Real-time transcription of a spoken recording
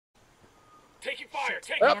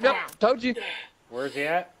Yep, yep, told you. Where's he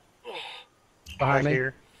at? Behind me.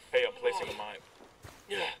 Here. Hey, I'm placing a mine.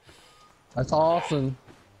 That's awesome.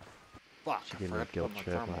 Fuck. Should give me a guilt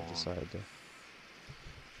trip when I decided to.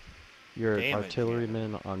 You're an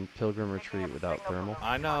artilleryman on Pilgrim Retreat without thermal.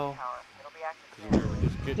 I know. We were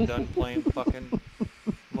just getting done playing fucking.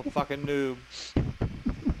 I'm a fucking noob.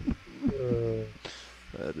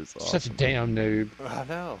 That is awesome. Such a damn noob. I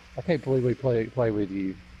know. I can't believe we play with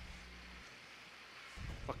you.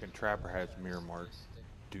 Fucking Trapper has mirror marks.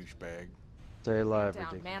 Douchebag. Stay alive, Down,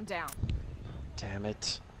 ridiculous. man down. Damn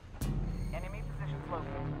it. Enemy positions located.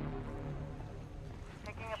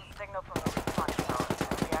 Picking up a signal from the response tower.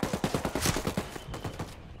 Reactive.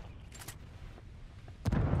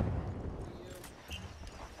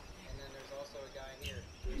 And then there's also a guy in here.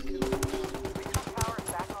 Recon tower is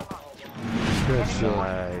back online. Good shit.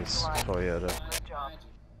 Nice, Toyota. Good job.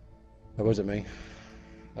 That wasn't me.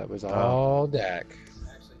 That was all Dak.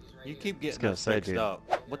 Actually, he's right You here. keep getting gonna us say, mixed dude. up.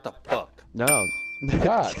 What the fuck? No.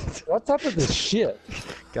 God, what's up with this shit?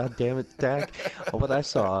 God damn it, Dak. What I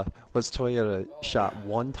saw was Toyota shot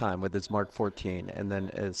one time with his Mark 14 and then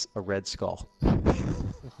as a Red Skull.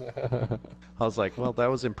 I was like, well, that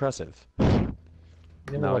was impressive. You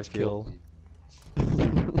never Now I watched feel. Kill.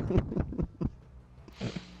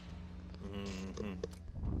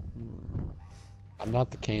 I'm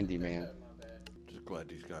not the candy man. Just glad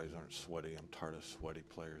these guys aren't sweaty. I'm tired of sweaty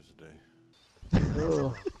players today.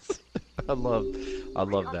 I love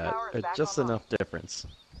that. It's just enough difference.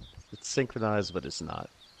 It's synchronized, but it's not.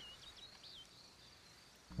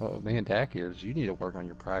 Oh, me and Dak is. You need to work on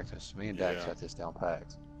your practice. Me and Dak Yeah. got this down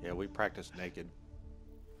packed. Yeah, we practice naked.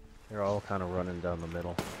 They're all kind of running down the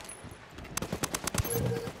middle.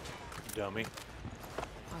 Dummy.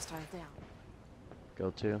 Hostile down. Go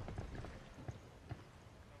to.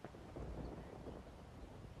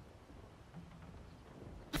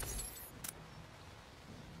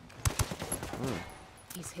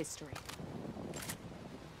 He's history.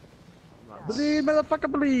 Bleed,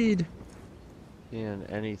 motherfucker, bleed! Seeing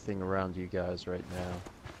anything around you guys right now.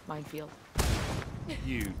 Minefield.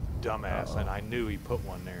 You dumbass, and I knew he put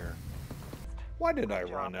one there. Why did I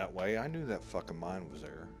run that way? I knew that fucking mine was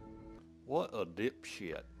there. What a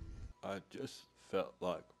dipshit. I just felt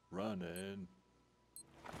like running.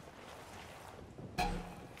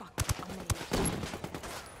 Fuck.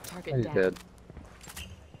 Target He's down. dead.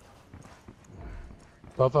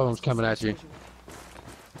 Both of them's coming at you.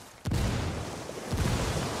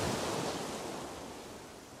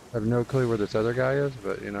 I have no clue where this other guy is,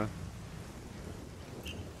 but you know.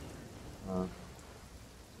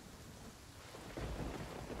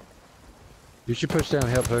 You should push down,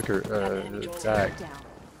 help Hooker, Dak.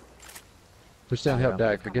 Push down, help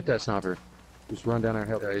Dak. Forget that sniper. Just run down there and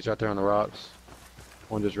help. Yeah, he's right there on the rocks.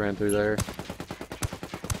 One just ran through there.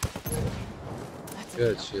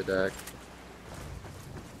 Good shit, Dak.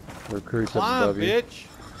 Recruits up Climb, above you. bitch!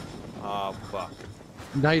 Oh, fuck.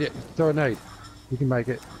 Nade it. Throw a nade. You can make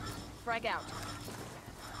it. Frag out.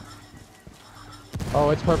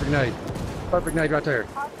 Oh, it's perfect nade. Perfect nade right there.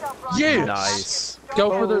 Yes! Nice. Go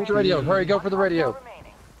for the radio. Hurry, go for the radio.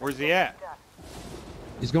 Where's he at?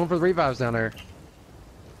 He's going for the revives down there.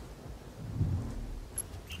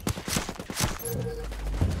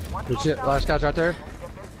 Good shit. Last guy's right there.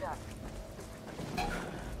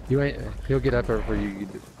 You ain't. He'll get up there for you.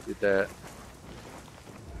 Get that.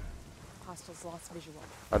 Hostiles lost visual.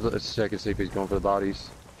 Let's check and see if he's going for the bodies.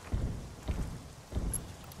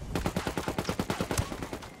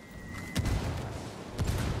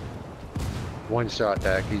 One shot,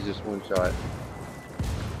 Dak. He's just one shot.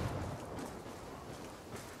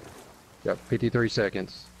 Yep, 53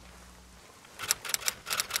 seconds.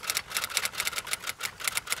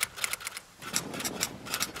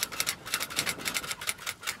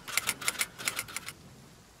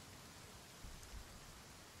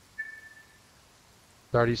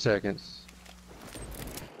 $30 seconds.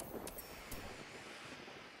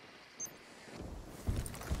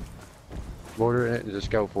 Border it and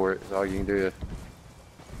just go for it. That's all you can do. If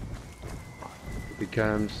he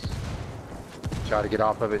comes, try to get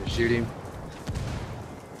off of it and shoot him.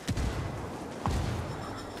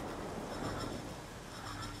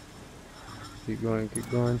 Keep going, keep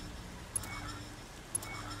going.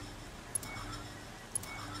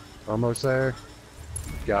 Almost there.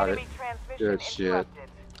 Got it. Good shit.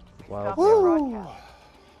 Wow. Woo!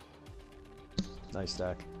 Nice,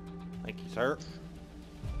 Dak. Thank you, sir.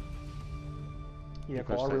 Yeah,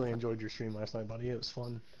 Paul, I really enjoyed your stream last night, buddy. It was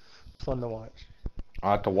fun. Fun to watch.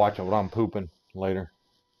 I'll have to watch it when I'm pooping later.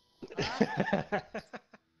 Just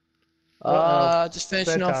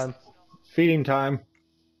finishing off. Bedtime. Feeding time.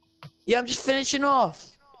 Yeah, I'm just finishing off.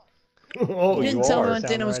 Oh, You didn't you tell me are. when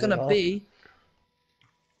dinner was Sound right gonna at all. be.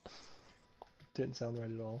 Didn't sound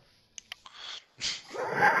right at all.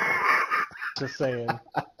 Just saying.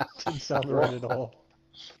 Didn't sound right at all.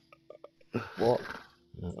 Well,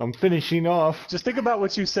 I'm finishing off. Just think about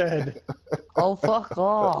what you said. Oh, fuck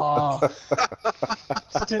off.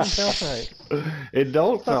 It didn't sound right. It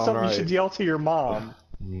don't It's not sound something right. you should yell to your mom.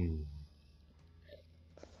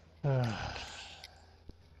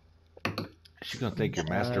 She's gonna think you're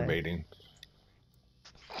masturbating.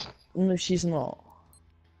 No, she's not.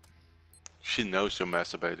 She knows you're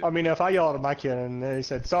masturbating. I mean, if I yelled at my kid and they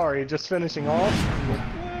said, sorry, just finishing off.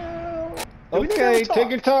 Well, Okay, take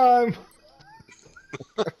your time.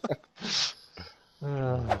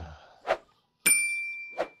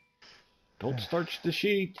 Don't starch the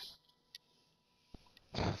sheets.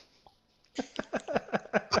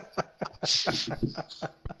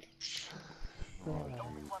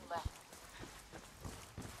 One left.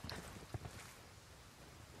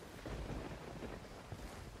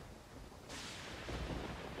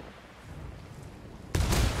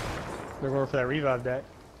 They're going for that revive deck.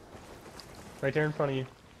 Right there in front of you.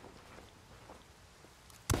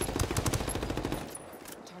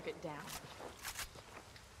 Target down.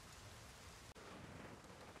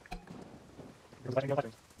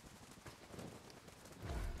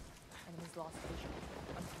 Enemies lost vision.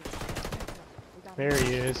 We got There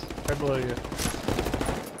he is. Right below you.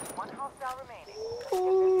 One hostile remaining.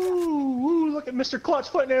 Ooh, look at Mr. Clutch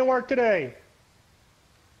putting in work today.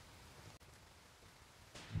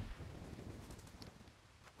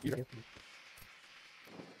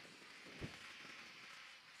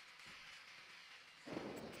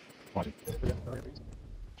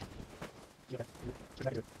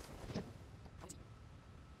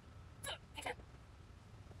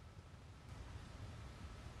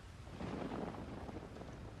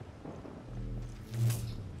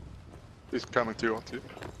 He's coming to you, on you.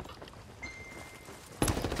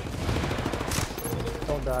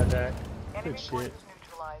 Don't die, Dak. Enemy Good forces shit.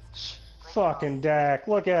 neutralized. Fucking Dak.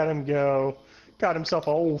 Look at him go. Got himself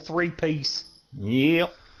a old 3-piece.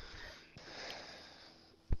 Yep.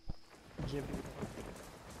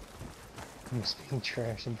 He's being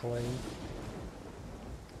trash and playing.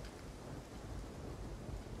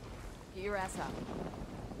 Get your ass up.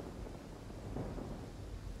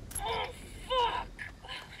 Oh, fuck!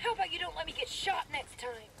 How about you don't let me get shot next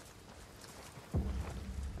time?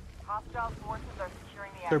 Hostile forces are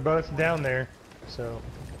securing the They're both down there, so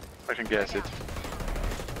I can guess it.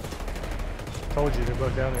 told you they're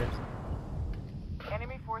both down there.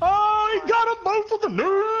 enemy forces. Oh, he got them both with the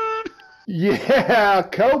nerd! Yeah,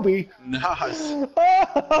 Kobe. Nice.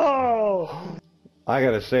 Oh! I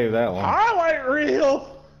gotta save that one. Highlight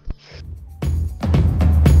reel!